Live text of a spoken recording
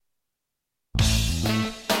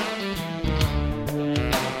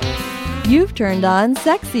You've turned on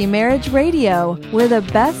Sexy Marriage Radio, where the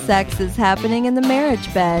best sex is happening in the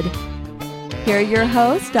marriage bed. Here are your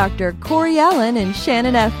hosts, Dr. Corey Allen and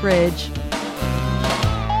Shannon Ethridge.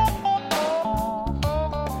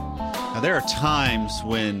 Now, there are times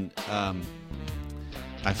when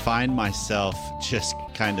I find myself just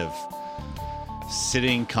kind of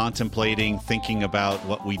sitting, contemplating, thinking about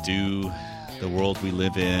what we do, the world we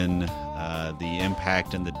live in, the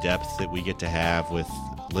impact and the depth that we get to have with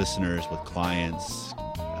listeners, with clients.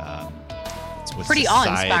 It's with pretty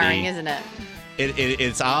society. awe-inspiring, isn't it?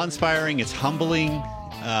 It's awe-inspiring. It's humbling.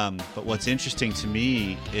 But what's interesting to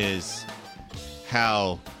me is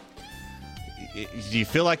how do you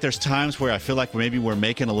feel like there's times where I feel like maybe we're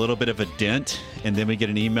making a little bit of a dent, and then we get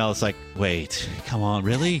an email. It's like, wait, come on,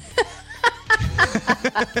 really?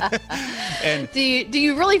 And do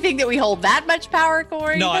you really think that we hold that much power,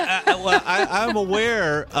 Corey? No, I'm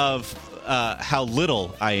aware of how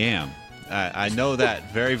little I am. I know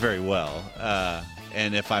that very, very well.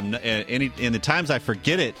 And if I'm in the times I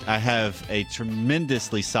forget it, I have a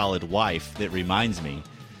tremendously solid wife that reminds me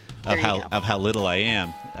of how little I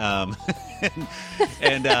am.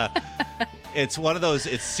 And it's one of those.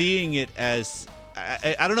 It's seeing it as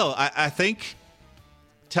I don't know. I think.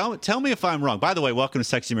 Tell me if I'm wrong. By the way, welcome to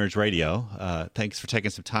Sexy Marriage Radio. Thanks for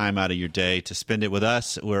taking some time out of your day to spend it with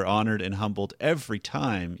us. We're honored and humbled every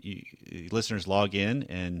time you listeners log in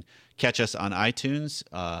and catch us on iTunes,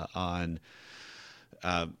 on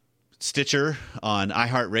Stitcher, on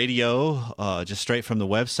iHeartRadio, just straight from the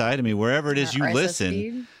website. I mean, wherever it is you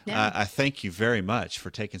listen, I thank you very much for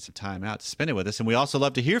taking some time out to spend it with us. And we also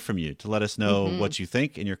love to hear from you, to let us know what you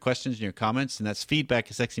think and your questions and your comments. And that's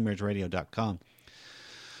feedback@sexymarriageradio.com.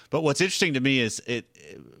 But what's interesting to me is,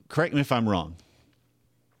 correct me if I'm wrong.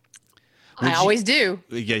 I always do.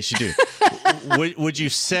 Yes, you do. would you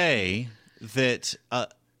say that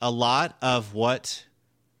a lot of what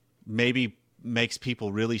maybe makes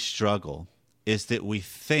people really struggle is that we've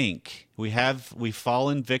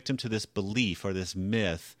fallen victim to this belief or this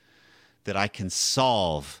myth that I can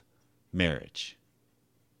solve marriage?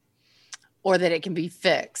 Or that it can be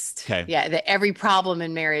fixed. Okay. Yeah, that every problem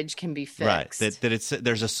in marriage can be fixed. Right. That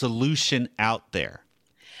there's a solution out there.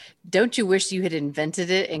 Don't you wish you had invented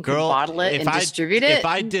it and could bottle it and distribute it? If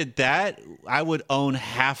I did that, I would own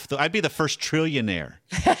I'd be the first trillionaire.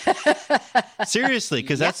 Seriously,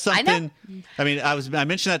 because that's something. I mean, I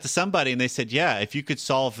mentioned that to somebody, and they said, "Yeah, if you could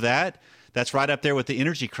solve that, that's right up there with the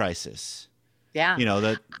energy crisis." Yeah. You know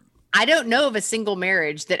that. I don't know of a single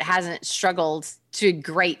marriage that hasn't struggled to a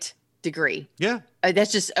great degree. Yeah.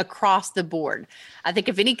 That's just across the board. I think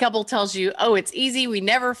if any couple tells you, oh, it's easy, we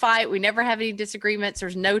never fight, we never have any disagreements,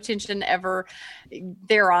 there's no tension ever,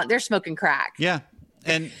 they're smoking crack. Yeah.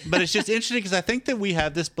 But it's just interesting because I think that we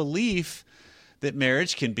have this belief that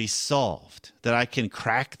marriage can be solved, that I can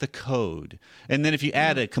crack the code. And then if you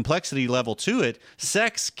add a complexity level to it,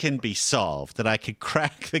 sex can be solved, that I can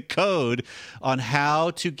crack the code on how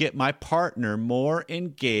to get my partner more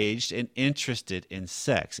engaged and interested in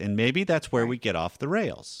sex. And maybe that's where we get off the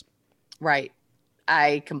rails. Right.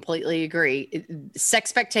 I completely agree. Sex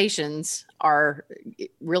expectations are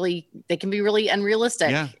they can be really unrealistic.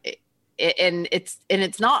 Yeah. And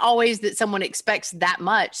it's not always that someone expects that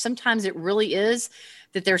much. Sometimes it really is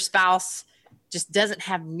that their spouse just doesn't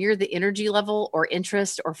have near the energy level or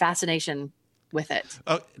interest or fascination with it.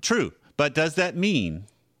 Oh, true. But does that mean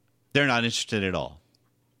they're not interested at all?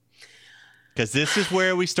 Because this is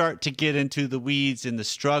where we start to get into the weeds and the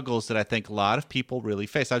struggles that I think a lot of people really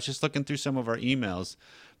face. I was just looking through some of our emails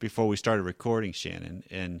before we started recording, Shannon,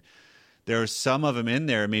 and there are some of them in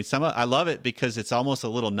there. I mean, I love it because it's almost a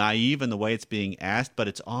little naive in the way it's being asked, but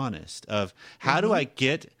it's honest of how do I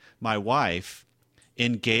get my wife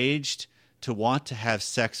engaged to want to have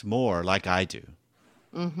sex more like I do?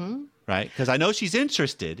 Mm-hmm. Right? Because I know she's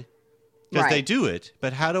interested because they do it,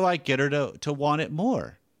 but how do I get her to want it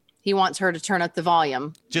more? He wants her to turn up the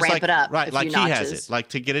volume, ramp it up right, a like few he notches. has it, like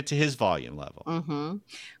to get it to his volume level. Mm-hmm.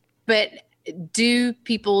 But do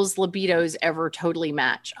people's libidos ever totally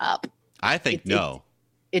match up? I think no.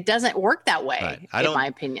 It doesn't work that way, right. in my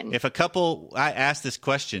opinion. If a couple, I asked this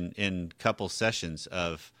question in couple sessions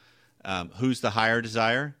of who's the higher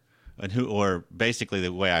desire, and or basically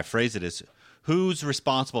the way I phrase it is who's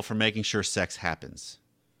responsible for making sure sex happens.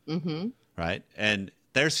 Mm-hmm. Right, and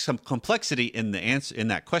there's some complexity in the answer in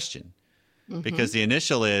that question because the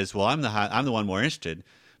initial is, well, I'm the one more interested,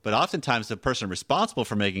 but oftentimes the person responsible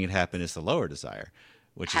for making it happen is the lower desire.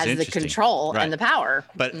 Which has is the control and the power.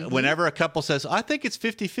 But whenever a couple says, I think it's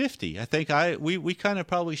 50-50, I think we kind of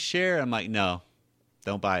probably share, I'm like, no,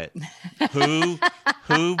 Don't buy it.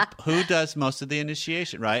 Who does most of the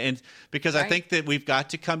initiation, right? And because I think that we've got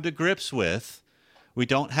to come to grips with, we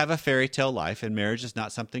don't have a fairy tale life, and marriage is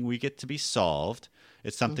not something we get to be solved.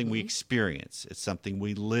 It's something we experience. It's something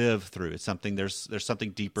we live through. It's something there's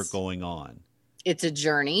something deeper going on. It's a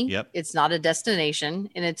journey. Yep. It's not a destination,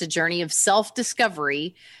 and it's a journey of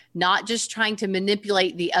self-discovery, not just trying to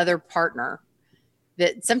manipulate the other partner.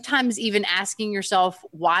 That sometimes even asking yourself,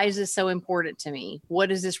 why is this so important to me? What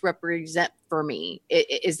does this represent for me?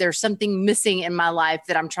 Is there something missing in my life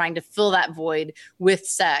that I'm trying to fill that void with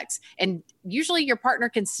sex? And usually your partner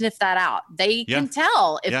can sniff that out. They can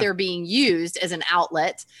tell if they're being used as an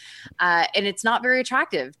outlet, and it's not very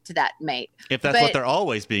attractive to that mate. If that's what they're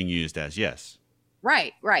always being used as, yes.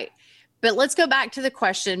 Right. But let's go back to the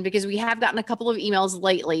question, because we have gotten a couple of emails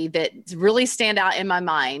lately that really stand out in my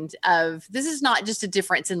mind of, this is not just a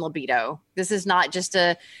difference in libido. This is not just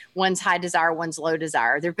a one's high desire, one's low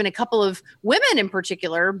desire. There've been a couple of women in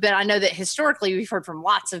particular, but I know that historically we've heard from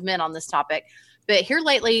lots of men on this topic. But here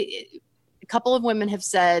lately, a couple of women have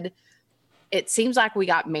said, it seems like we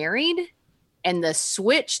got married and the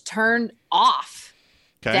switch turned off.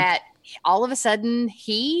 Okay. That all of a sudden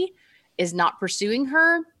he is not pursuing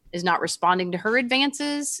her, is not responding to her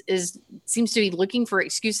advances, seems to be looking for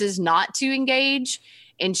excuses not to engage.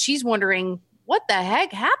 And she's wondering, what the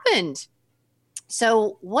heck happened?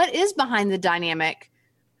 So what is behind the dynamic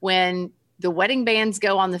when the wedding bands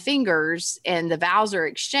go on the fingers and the vows are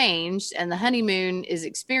exchanged and the honeymoon is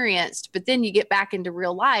experienced, but then you get back into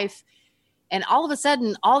real life and all of a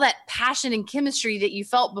sudden, all that passion and chemistry that you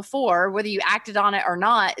felt before, whether you acted on it or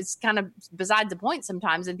not, it's kind of beside the point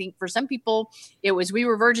sometimes. I think for some people, it was, we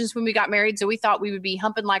were virgins when we got married, so we thought we would be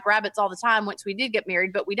humping like rabbits all the time once we did get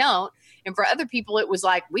married, but we don't. And for other people, it was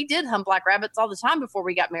like, we did hump like rabbits all the time before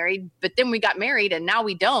we got married, but then we got married and now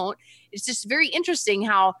we don't. It's just very interesting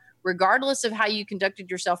how, regardless of how you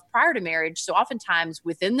conducted yourself prior to marriage, so oftentimes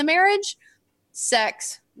within the marriage,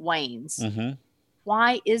 sex wanes. Mm-hmm.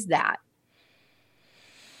 Why is that?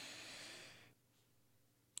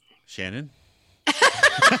 Shannon? No, okay.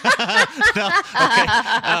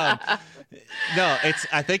 No,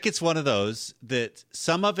 I think it's one of those that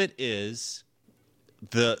some of it is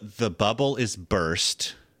the bubble is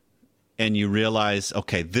burst and you realize,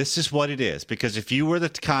 okay, this is what it is. Because if you were the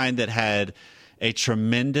kind that had a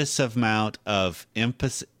tremendous amount of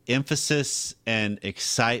emphasis and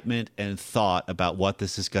excitement and thought about what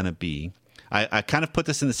this is going to be, I kind of put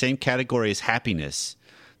this in the same category as happiness,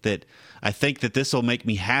 that I think that this will make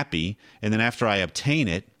me happy. And then after I obtain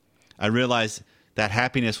it, I realize that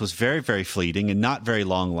happiness was very, very fleeting and not very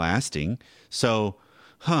long lasting. So,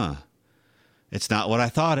 it's not what I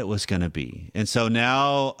thought it was going to be. And so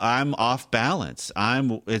now I'm off balance.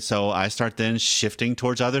 And so I start then shifting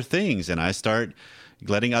towards other things and I start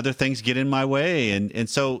letting other things get in my way. And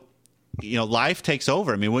so, life takes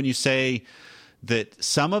over. I mean, when you say that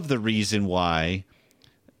some of the reason why,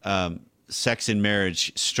 sex in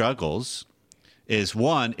marriage struggles is,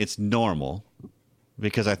 one, it's normal,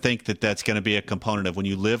 because I think that that's going to be a component of when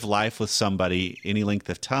you live life with somebody any length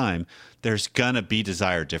of time, there's going to be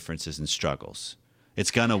desire differences and struggles. It's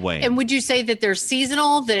going to wane. And would you say that they're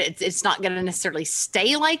seasonal, that it's not going to necessarily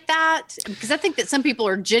stay like that? Because I think that some people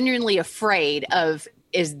are genuinely afraid of,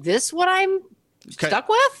 is this what I'm stuck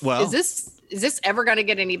with? Well, is this ever going to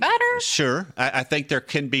get any better? Sure. I think there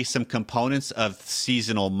can be some components of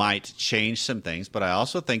seasonal might change some things, but I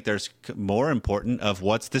also think there's more important of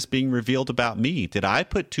what's this being revealed about me? Did I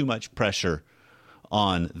put too much pressure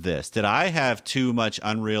on this? Did I have too much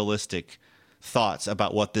unrealistic thoughts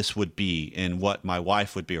about what this would be and what my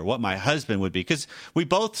wife would be or what my husband would be? Because we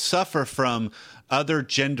both suffer from other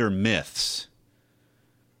gender myths.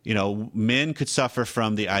 Men could suffer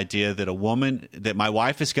from the idea that my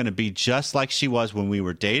wife is going to be just like she was when we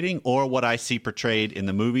were dating, or what I see portrayed in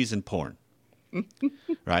the movies and porn.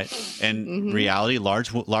 Right? And reality,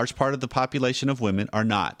 large part of the population of women are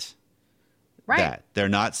not that. They're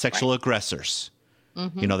not sexual aggressors.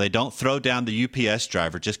 Mm-hmm. They don't throw down the UPS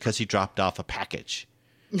driver just because he dropped off a package.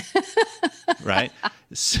 Right?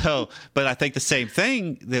 So, but I think the same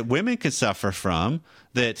thing that women can suffer from,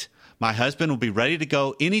 that my husband will be ready to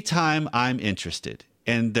go anytime I'm interested.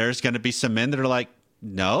 And there's going to be some men that are like,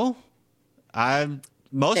 no,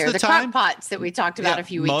 most They're of the time. Crock pots that we talked about a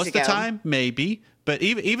few weeks ago. Most of the time, maybe. But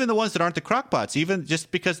even the ones that aren't the crock pots, even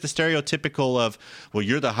just because the stereotypical of, well,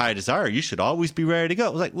 you're the high desire, you should always be ready to go.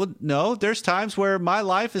 It was like, well, no, there's times where my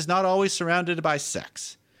life is not always surrounded by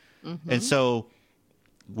sex. Mm-hmm. And so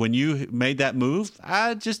when you made that move,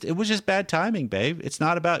 it was just bad timing, babe. It's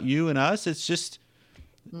not about you and us. It's just,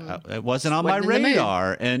 it wasn't on my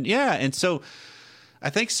radar. And so I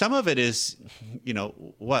think some of it is,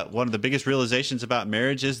 one of the biggest realizations about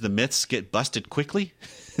marriage is the myths get busted quickly.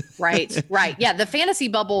 Right. Yeah. The fantasy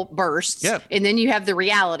bubble bursts, and then you have the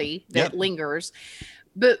reality that lingers.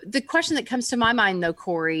 But the question that comes to my mind, though,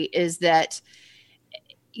 Corey, is that,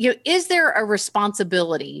 is there a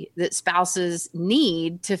responsibility that spouses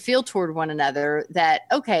need to feel toward one another that,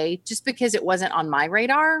 okay, just because it wasn't on my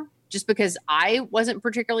radar, just because I wasn't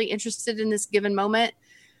particularly interested in this given moment,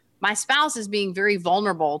 my spouse is being very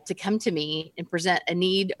vulnerable to come to me and present a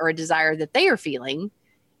need or a desire that they are feeling.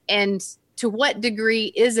 And to what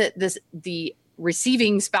degree is it the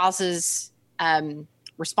receiving spouse's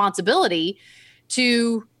responsibility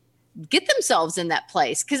to get themselves in that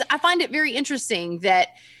place? Because I find it very interesting that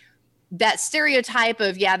stereotype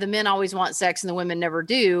of, the men always want sex and the women never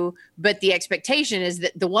do, but the expectation is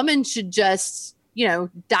that the woman should just,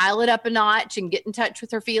 dial it up a notch and get in touch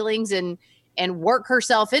with her feelings and work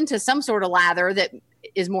herself into some sort of lather that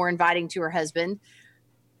is more inviting to her husband.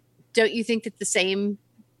 Don't you think that the same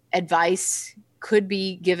advice could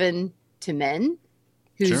be given to men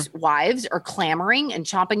whose wives are clamoring and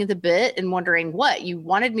chomping at the bit and wondering, what, you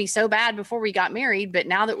wanted me so bad before we got married, but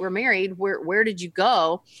now that we're married, where did you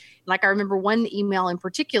go? Like, I remember one email in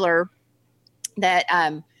particular that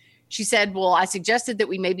she said, well, I suggested that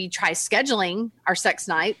we maybe try scheduling our sex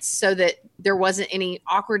nights so that there wasn't any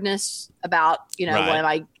awkwardness about,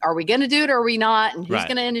 are we going to do it or are we not? And who's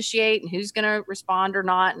going to initiate and who's going to respond or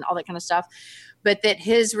not and all that kind of stuff. But that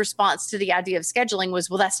his response to the idea of scheduling was,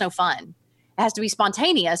 well, that's no fun. It has to be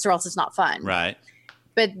spontaneous or else it's not fun. Right.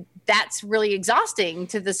 But that's really exhausting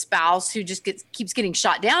to the spouse who just keeps getting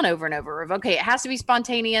shot down over and over of, okay, it has to be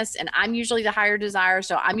spontaneous and I'm usually the higher desire.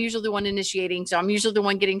 So I'm usually the one initiating. So I'm usually the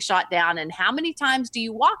one getting shot down. And how many times do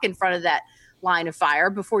you walk in front of that line of fire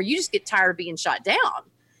before you just get tired of being shot down?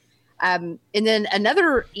 And then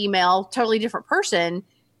another email, totally different person,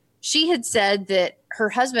 she had said that her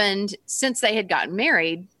husband, since they had gotten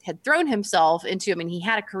married, had thrown himself into, he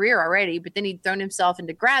had a career already, but then he'd thrown himself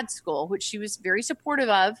into grad school, which she was very supportive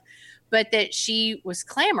of, but that she was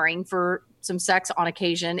clamoring for some sex on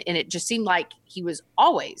occasion. And it just seemed like he was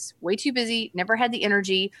always way too busy, never had the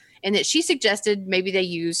energy. And that she suggested maybe they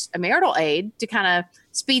use a marital aid to kind of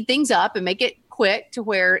speed things up and make it quick to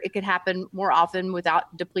where it could happen more often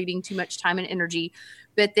without depleting too much time and energy,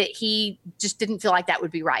 but that he just didn't feel like that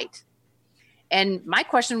would be right. And my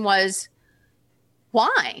question was,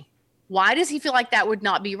 why? Why does he feel like that would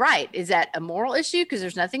not be right? Is that a moral issue? Because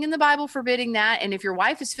there's nothing in the Bible forbidding that. And if your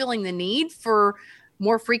wife is feeling the need for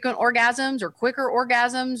more frequent orgasms or quicker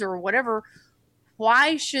orgasms or whatever,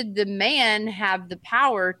 why should the man have the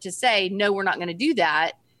power to say, no, we're not going to do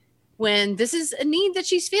that, when this is a need that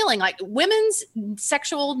she's feeling? Like, women's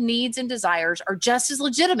sexual needs and desires are just as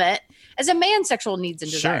legitimate as a man's sexual needs and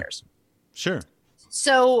desires. Sure.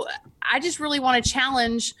 So I just really want to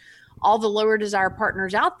challenge all the lower desire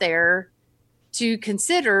partners out there to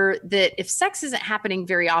consider that if sex isn't happening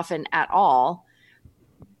very often at all,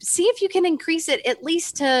 see if you can increase it at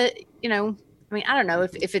least to, I don't know,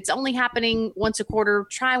 if it's only happening once a quarter,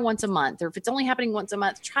 try once a month, or if it's only happening once a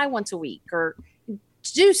month, try once a week, or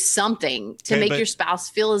do something to make your spouse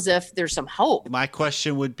feel as if there's some hope. My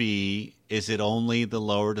question would be, is it only the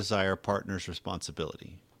lower desire partner's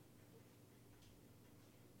responsibility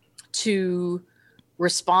to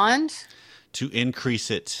respond, to increase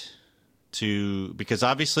it, because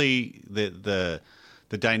obviously the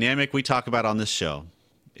dynamic we talk about on this show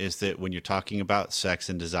is that when you're talking about sex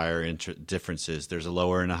and desire differences, there's a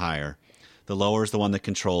lower and a higher. The lower is the one that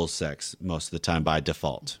controls sex most of the time by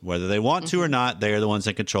default. Whether they want to or not, they are the ones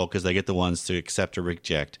that control, because they get the ones to accept or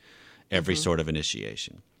reject every sort of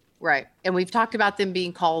initiation. Right. And we've talked about them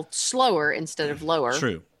being called slower instead of lower.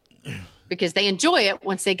 True. Because they enjoy it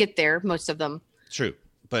once they get there, most of them. True.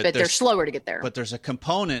 But they're slower to get there. But there's a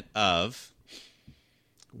component of,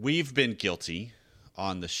 we've been guilty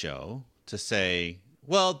on the show to say,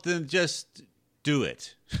 well, then just do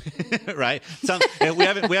it. Right? We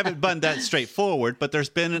haven't done that straightforward, but there's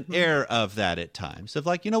been an air of that at times, of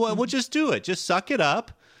like, you know what, we'll just do it. Just suck it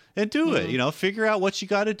up and do it. Figure out what you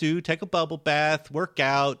got to do. Take a bubble bath, work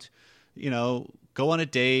out, go on a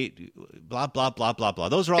date, blah, blah, blah, blah, blah.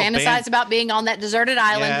 Those are all fantasize about being on that deserted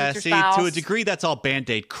island with your spouse. To a degree, that's all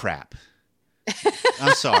Band-Aid crap.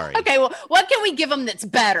 I'm sorry. Okay, well, what can we give them that's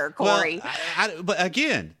better, Corey? Well, but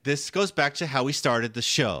again, this goes back to how we started the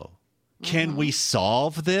show. Can we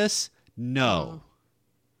solve this? No.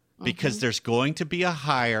 Because there's going to be a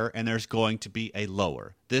higher and there's going to be a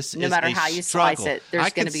lower. No matter how you slice it,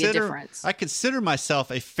 there's going to be a difference. I consider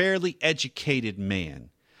myself a fairly educated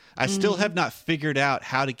man. I still have not figured out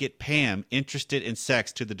how to get Pam interested in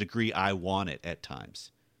sex to the degree I want it at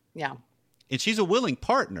times. Yeah. And she's a willing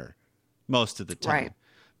partner most of the time. Right.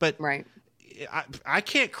 But right. I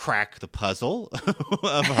can't crack the puzzle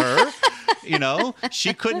of her. You know,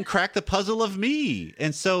 she couldn't crack the puzzle of me.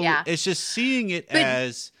 And so it's just seeing it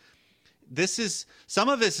as some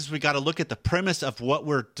of this is we got to look at the premise of what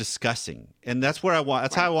we're discussing. And that's where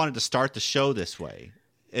that's how I wanted to start the show this way,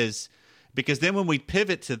 is because then when we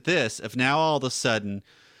pivot to this, of now all of a sudden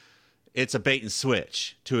it's a bait and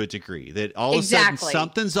switch to a degree, that all of a sudden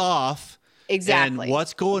something's off. Exactly. And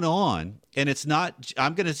what's going on? And it's not,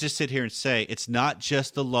 I'm going to just sit here and say, it's not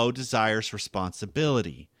just the low desire's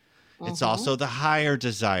responsibility. It's also the higher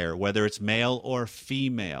desire, whether it's male or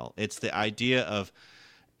female. It's the idea of,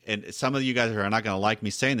 and some of you guys are not going to like me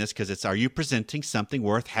saying this because it's, are you presenting something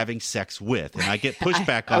worth having sex with? And I get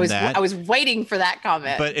pushback on that. I was waiting for that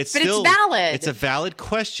comment. But it's valid. It's a valid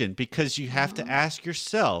question, because you have to ask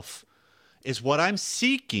yourself, is what I'm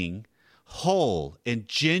seeking whole and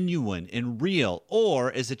genuine and real, or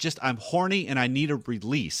is it just I'm horny and I need a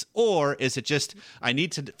release, or is it just I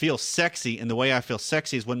need to feel sexy, and the way I feel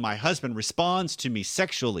sexy is when my husband responds to me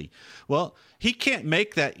sexually? Well, he can't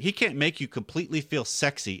make you completely feel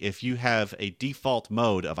sexy if you have a default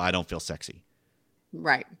mode of I don't feel sexy.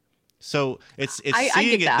 Right. So it's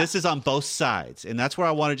seeing it. This is on both sides, and that's where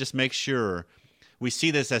I want to just make sure we see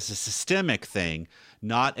this as a systemic thing,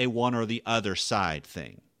 not a one or the other side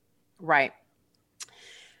thing. Right.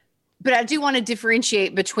 But I do want to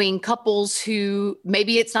differentiate between couples who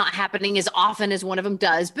maybe it's not happening as often as one of them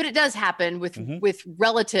does, but it does happen with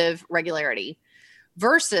relative regularity,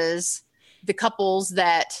 versus the couples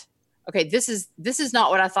that, okay, this is not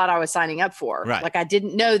what I thought I was signing up for. Right. Like I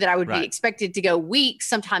didn't know that I would be expected to go weeks,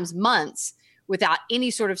 sometimes months, without any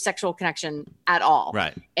sort of sexual connection at all.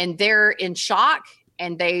 Right. And they're in shock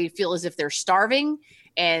and they feel as if they're starving.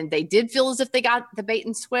 And they did feel as if they got the bait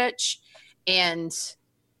and switch. And,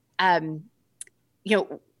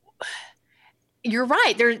 you're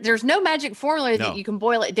right. There's no magic formula that you can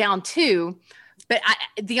boil it down to. But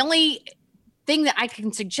the only thing that I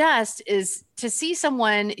can suggest is to see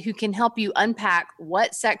someone who can help you unpack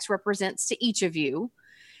what sex represents to each of you,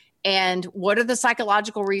 and what are the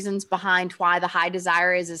psychological reasons behind why the high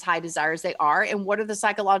desire is as high desire as they are, and what are the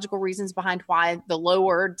psychological reasons behind why the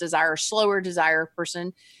lower desire, slower desire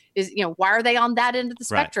person is, why are they on that end of the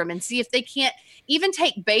spectrum? And see if they can't even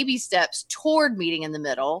take baby steps toward meeting in the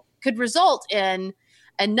middle, could result in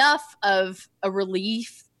enough of a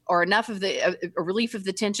relief, or enough of a relief of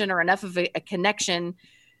the tension, or enough of a connection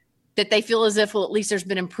that they feel as if, well, at least there's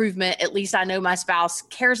been improvement. At least I know my spouse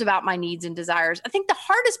cares about my needs and desires. I think the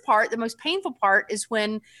hardest part, the most painful part, is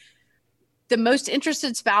when the most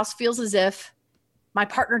interested spouse feels as if my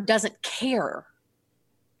partner doesn't care.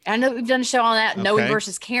 I know we've done a show on that, knowing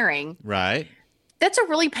versus caring. Right. That's a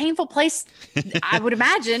really painful place, I would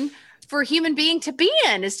imagine, for a human being to be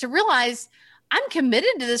in, is to realize I'm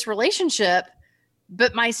committed to this relationship,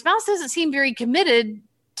 but my spouse doesn't seem very committed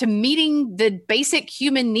to meeting the basic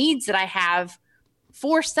human needs that I have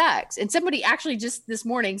for sex. And somebody actually just this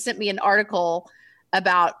morning sent me an article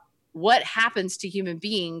about what happens to human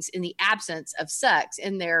beings in the absence of sex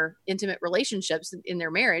in their intimate relationships, in their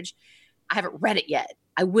marriage. I haven't read it yet.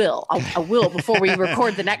 I will. I will before we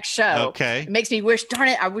record the next show. Okay. It makes me wish, darn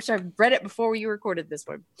it, I wish I'd read it before you recorded this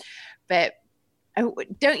one. But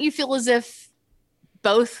don't you feel as if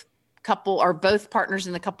both partners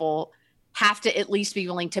in the couple have to at least be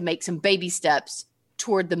willing to make some baby steps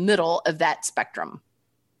toward the middle of that spectrum?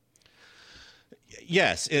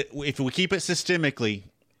 Yes. If we keep it systemically,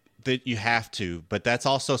 that you have to, but that's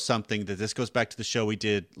also something that this goes back to the show we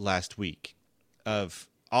did last week of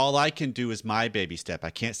all I can do is my baby step. I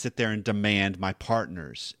can't sit there and demand my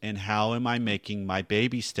partners. And how am I making my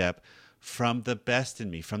baby step from the best in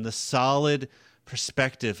me, from the solid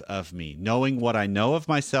perspective of me, knowing what I know of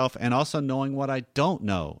myself and also knowing what I don't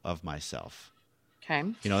know of myself. Okay.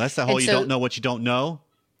 That's the whole you don't know what you don't know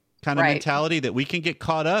kind of mentality that we can get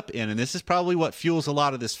caught up in. And this is probably what fuels a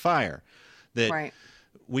lot of this fire, that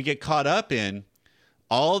we get caught up in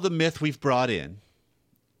all the myth we've brought in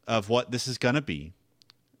of what this is going to be.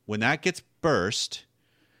 When that gets burst,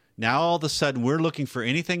 now all of a sudden we're looking for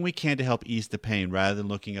anything we can to help ease the pain rather than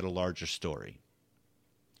looking at a larger story,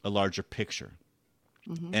 a larger picture.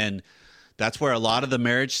 Mm-hmm. And that's where a lot of the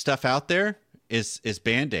marriage stuff out there is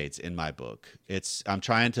Band-Aids in my book. I'm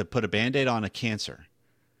trying to put a Band-Aid on a cancer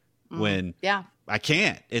when I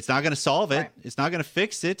can't. It's not going to solve it. Right. It's not going to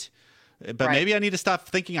fix it. But maybe I need to stop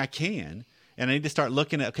thinking I can And I need to start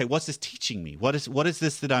looking at, okay, what's this teaching me? What is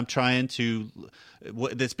this that I'm trying to,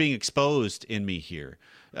 that's being exposed in me here?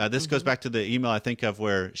 This goes back to the email I think of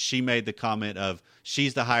where she made the comment of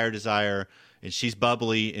she's the higher desire and she's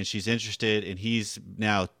bubbly and she's interested and he's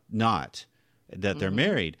now not, that they're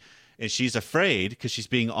married. And she's afraid because she's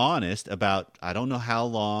being honest about, I don't know how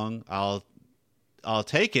long I'll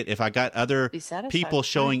take it if I got other people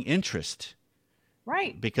showing interest.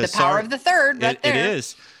 Right. Because the power of the third right there. It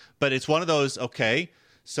is. But it's one of those, okay,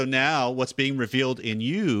 so now what's being revealed in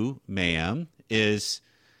you, ma'am, is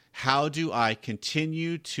how do I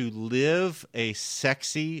continue to live a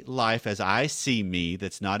sexy life as I see me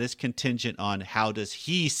that's not as contingent on how does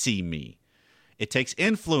he see me? It takes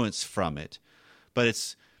influence from it,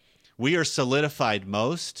 but we are solidified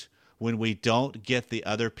most when we don't get the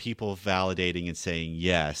other people validating and saying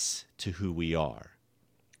yes to who we are.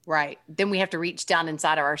 Right. Then we have to reach down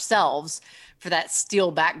inside of ourselves for that steel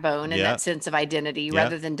backbone and that sense of identity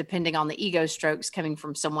rather than depending on the ego strokes coming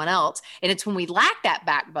from someone else. And it's when we lack that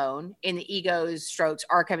backbone and the ego strokes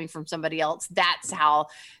are coming from somebody else, that's how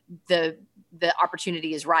the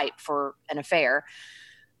opportunity is ripe for an affair.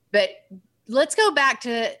 But let's go back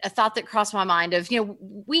to a thought that crossed my mind of,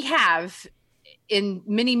 we have in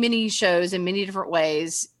many, many shows in many different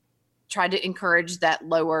ways tried to encourage that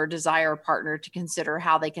lower desire partner to consider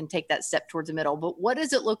how they can take that step towards the middle. But what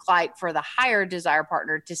does it look like for the higher desire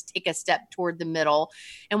partner to take a step toward the middle?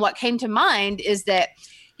 And what came to mind is that,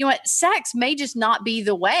 sex may just not be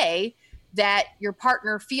the way that your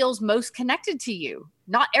partner feels most connected to you.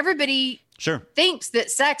 Not everybody thinks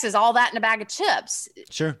that sex is all that in a bag of chips.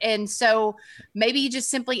 Sure. And so maybe you just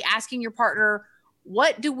simply asking your partner,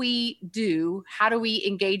 what do we do? How do we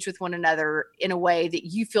engage with one another in a way that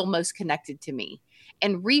you feel most connected to me?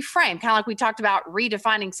 And reframe, kind of like we talked about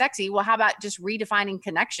redefining sexy. Well, how about just redefining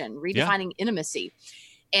connection, redefining intimacy,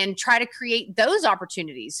 and try to create those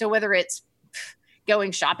opportunities? So whether it's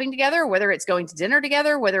going shopping together, whether it's going to dinner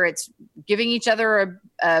together, whether it's giving each other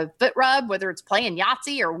a foot rub, whether it's playing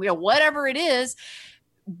Yahtzee or whatever it is,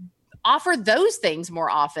 offer those things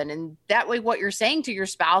more often. And that way what you're saying to your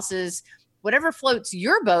spouse is, whatever floats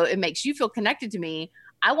your boat and makes you feel connected to me,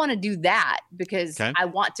 I want to do that because I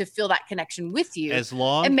want to feel that connection with you. As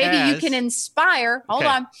long and maybe as you can inspire,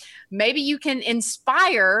 maybe you can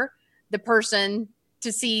inspire the person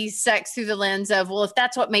to see sex through the lens of, well, if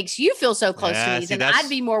that's what makes you feel so close to me, then I'd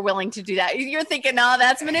be more willing to do that. You're thinking, no,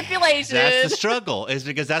 that's manipulation. That's the struggle, is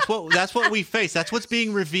because that's what we face. That's what's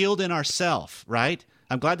being revealed in ourself, right?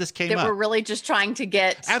 I'm glad this came up. That we're really just trying to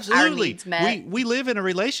get our needs met. We live in a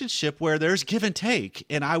relationship where there's give and take,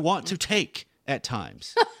 and I want to take at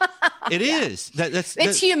times. It is.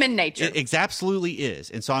 It's human nature. It absolutely is.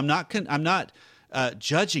 And so I'm not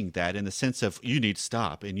judging that in the sense of you need to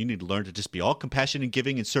stop and you need to learn to just be all compassion and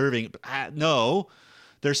giving and serving. No,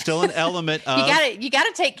 there's still an element of you got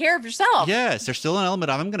to take care of yourself. Yes, there's still an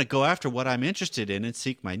element of I'm going to go after what I'm interested in and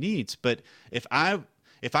seek my needs. But if I'm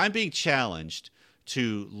being challenged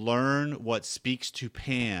to learn what speaks to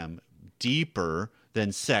Pam deeper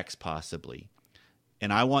than sex possibly,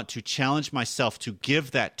 and I want to challenge myself to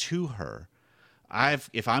give that to her,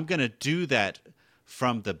 if I'm going to do that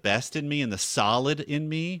from the best in me and the solid in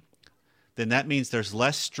me, then that means there's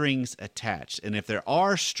less strings attached. And if there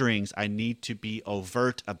are strings, I need to be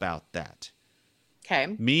overt about that.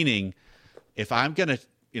 Okay. Meaning, if I'm going to,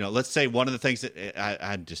 let's say one of the things that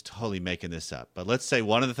I'm just totally making this up, but let's say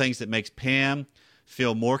one of the things that makes Pam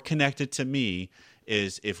feel more connected to me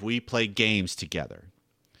is if we play games together.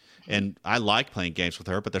 And I like playing games with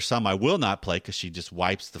her, but there's some I will not play because she just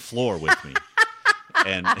wipes the floor with me.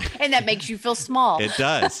 And that makes you feel small. It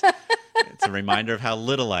does. It's a reminder of how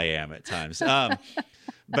little I am at times.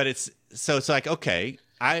 But it's like, okay,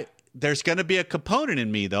 there's going to be a component in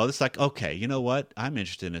me though that's like, okay, you know what? I'm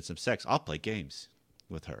interested in some sex. I'll play games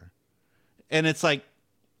with her. And it's like,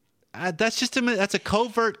 that's a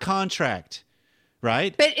covert contract,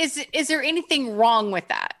 right? But is there anything wrong with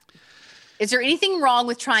that? Is there anything wrong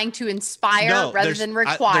with trying to inspire rather than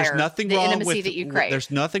require the intimacy that you crave? There's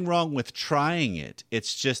nothing wrong with trying it.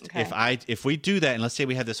 It's just if we do that, and let's say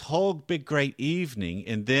we have this whole big great evening,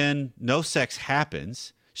 and then no sex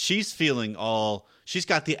happens, she's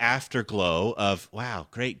got the afterglow of, wow,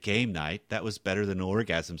 great game night. That was better than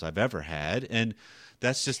orgasms I've ever had, and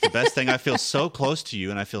that's just the best thing. I feel so close to you,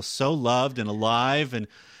 and I feel so loved and alive, and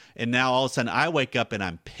now all of a sudden I wake up and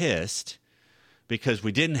I'm pissed because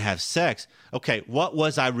we didn't have sex. Okay, what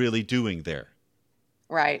was I really doing there?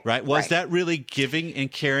 Right. Was that really giving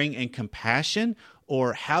and caring and compassion?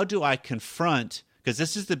 Or how do I confront, because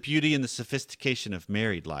this is the beauty and the sophistication of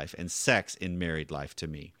married life and sex in married life to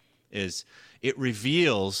me, is it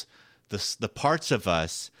reveals the parts of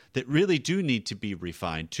us that really do need to be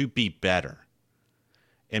refined to be better.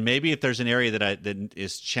 And maybe if there's an area that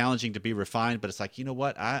is challenging to be refined, but it's like, you know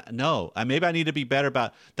what? Maybe I need to be better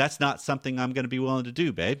about that's not something I'm going to be willing to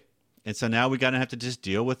do, babe. And so now we're going to have to just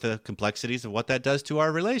deal with the complexities of what that does to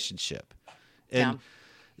our relationship. And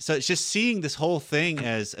so it's just seeing this whole thing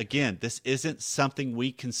as, again, this isn't something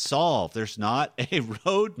we can solve. There's not a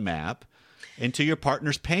roadmap into your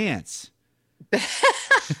partner's pants.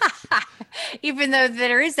 Even though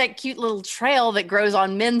there is that cute little trail that grows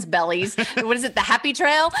on men's bellies. What is it? The happy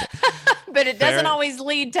trail? But it doesn't always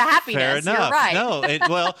lead to happiness. Fair enough. You're right.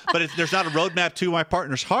 No, but there's not a roadmap to my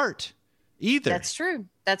partner's heart either. That's true.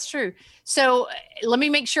 That's true. So let me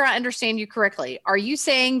make sure I understand you correctly. Are you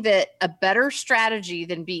saying that a better strategy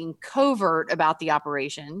than being covert about the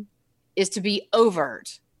operation is to be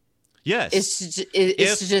overt? Yes.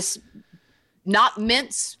 Is to just not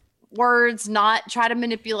mince words, not try to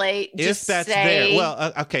manipulate. Just if that's say, there.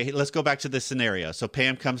 Well, okay, let's go back to this scenario. So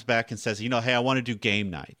Pam comes back and says, hey, I want to do game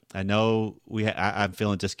night. I know I'm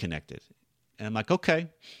feeling disconnected. And I'm like, okay.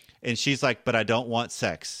 And she's like, but I don't want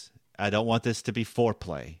sex. I don't want this to be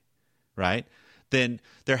foreplay, right? Then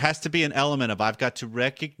there has to be an element of I've got to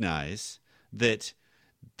recognize that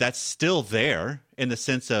that's still there in the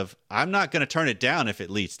sense of I'm not going to turn it down if it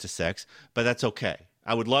leads to sex, but that's okay.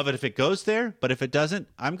 I would love it if it goes there, but if it doesn't,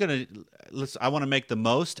 I want to make the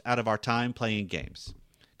most out of our time playing games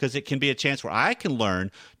because it can be a chance where I can learn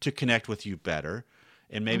to connect with you better.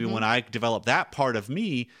 And maybe when I develop that part of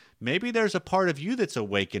me, maybe there's a part of you that's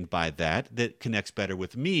awakened by that connects better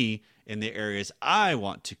with me in the areas I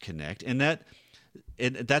want to connect. And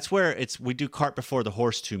that's where we do cart before the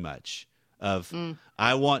horse too much.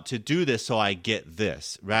 I want to do this so I get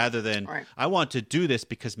this rather than I want to do this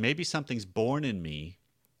because maybe something's born in me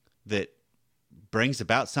that brings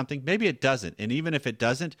about something. Maybe it doesn't. And even if it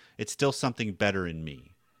doesn't, it's still something better in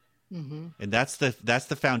me. And that's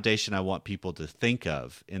the foundation I want people to think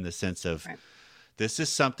of in the sense of this is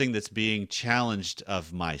something that's being challenged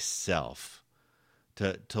of myself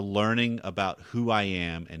to learning about who I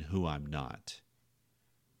am and who I'm not.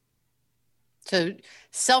 So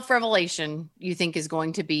self-revelation, you think, is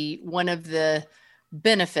going to be one of the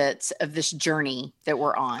benefits of this journey that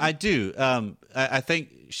we're on? I do. I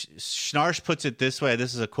think Schnarch puts it this way.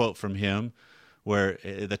 This is a quote from him where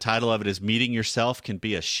the title of it is Meeting Yourself Can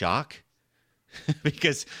Be a Shock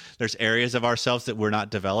because there's areas of ourselves that we're not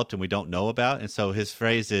developed and we don't know about. And so his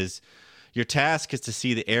phrase is, your task is to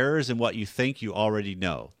see the errors in what you think you already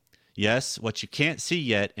know. Yes, what you can't see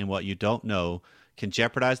yet and what you don't know can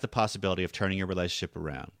jeopardize the possibility of turning your relationship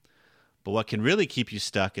around. But what can really keep you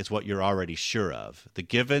stuck is what you're already sure of. The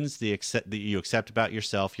givens that you accept about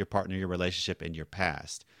yourself, your partner, your relationship, and your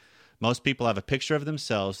past. Most people have a picture of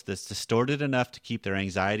themselves that's distorted enough to keep their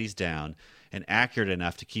anxieties down and accurate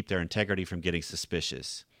enough to keep their integrity from getting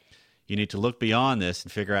suspicious. You need to look beyond this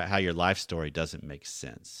and figure out how your life story doesn't make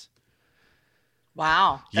sense.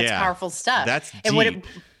 Wow. That's powerful stuff. That's deep.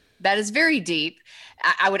 That is very deep.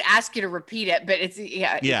 I would ask you to repeat it, but it's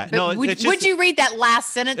But would you read that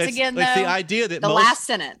last sentence again? Though it's the idea that the last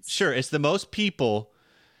sentence. Sure, it's the most people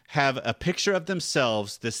have a picture of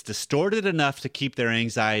themselves that's distorted enough to keep their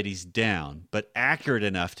anxieties down, but accurate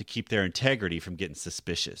enough to keep their integrity from getting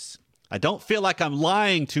suspicious. I don't feel like I'm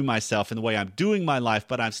lying to myself in the way I'm doing my life,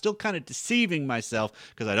 but I'm still kind of deceiving myself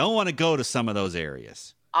because I don't want to go to some of those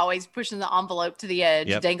areas. Always pushing the envelope to the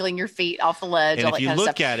edge, dangling your feet off the ledge. And all if that you kind of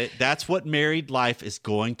look stuff. at it, that's what married life is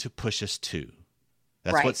going to push us to.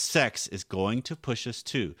 That's what sex is going to push us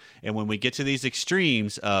to. And when we get to these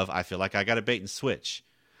extremes of, I feel like I got a bait and switch,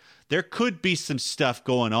 there could be some stuff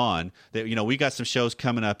going on that, we got some shows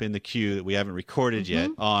coming up in the queue that we haven't recorded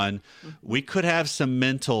yet on. We could have some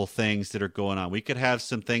mental things that are going on. We could have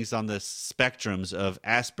some things on the spectrums of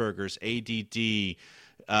Asperger's, ADD,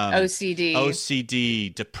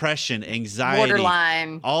 OCD, depression, anxiety,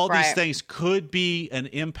 borderline. All these things could be an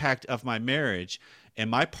impact of my marriage. And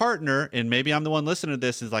my partner, and maybe I'm the one listening to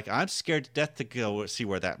this, is like, I'm scared to death to go see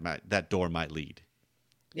where that door might lead.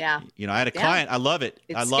 Yeah. I had a client. I love it.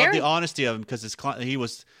 I love scary. the honesty of him because his client, he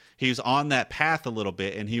was on that path a little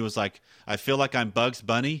bit, and he was like, I feel like I'm Bugs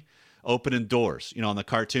Bunny opening doors, on the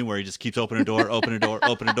cartoon where he just keeps opening a door, opening a door,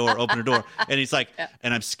 opening a door, opening a door. And he's like,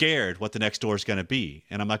 and I'm scared what the next door is going to be.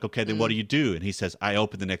 And I'm like, okay, then what do you do? And he says, I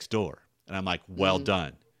open the next door. And I'm like, well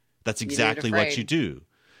done. That's exactly what you do.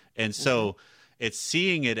 And so it's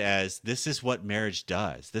seeing it as this is what marriage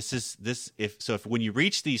does. If when you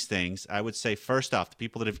reach these things, I would say first off, the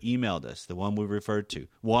people that have emailed us, the one we referred to,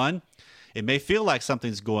 one, it may feel like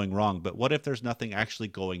something's going wrong, but what if there's nothing actually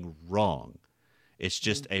going wrong? It's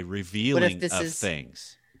just a revealing of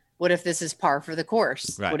things. What if this is par for the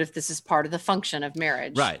course? Right. What if this is part of the function of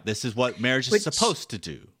marriage? Right. This is what marriage is supposed to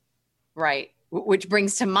do. Right. Which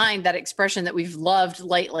brings to mind that expression that we've loved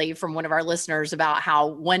lately from one of our listeners about how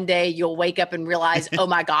one day you'll wake up and realize, oh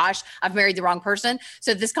my gosh, I've married the wrong person.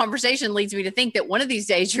 So this conversation leads me to think that one of these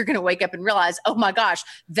days you're going to wake up and realize, oh my gosh,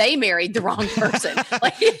 they married the wrong person.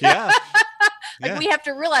 Yeah. Like we have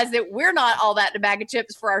to realize that we're not all that in a bag of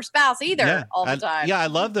chips for our spouse either all the time. Yeah, I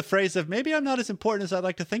love the phrase of maybe I'm not as important as I'd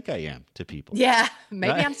like to think I am to people. Yeah,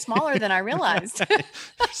 maybe I'm smaller than I realized.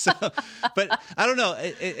 So, but I don't know.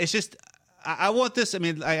 It's just I want this. I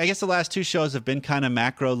mean, I guess the last two shows have been kind of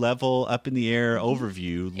macro level, up in the air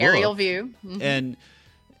overview, aerial view, and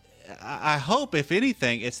I hope, if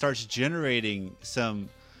anything, it starts generating some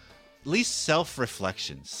at least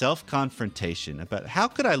self-reflection, self-confrontation about how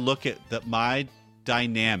could I look at my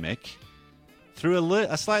dynamic through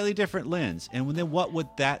a slightly different lens, and then what would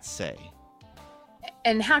that say?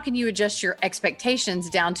 And how can you adjust your expectations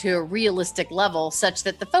down to a realistic level such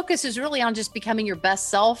that the focus is really on just becoming your best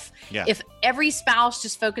self? Yeah. If every spouse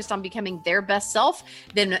just focused on becoming their best self,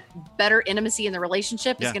 then better intimacy in the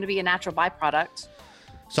relationship is going to be a natural byproduct.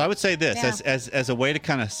 So I would say this as a way to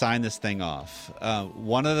kind of sign this thing off.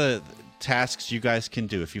 One of the tasks you guys can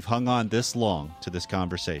do, if you've hung on this long to this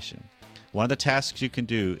conversation, one of the tasks you can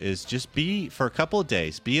do is just for a couple of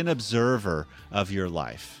days, be an observer of your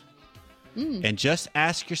life. And just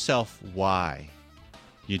ask yourself why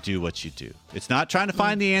you do what you do. It's not trying to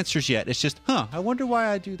find the answers yet. It's just, I wonder why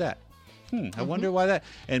I do that. I wonder why that.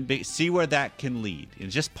 And see where that can lead. And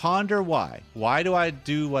just ponder why. Why do I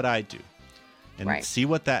do what I do? And see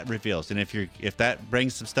what that reveals. And if that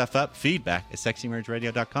brings some stuff up, feedback at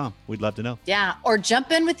sexymarriageradio.com. We'd love to know. Yeah. Or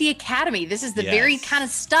jump in with the Academy. This is the very kind of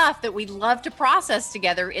stuff that we love to process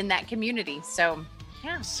together in that community. So,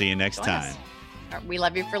 See you next time. We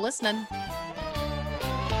love you for listening.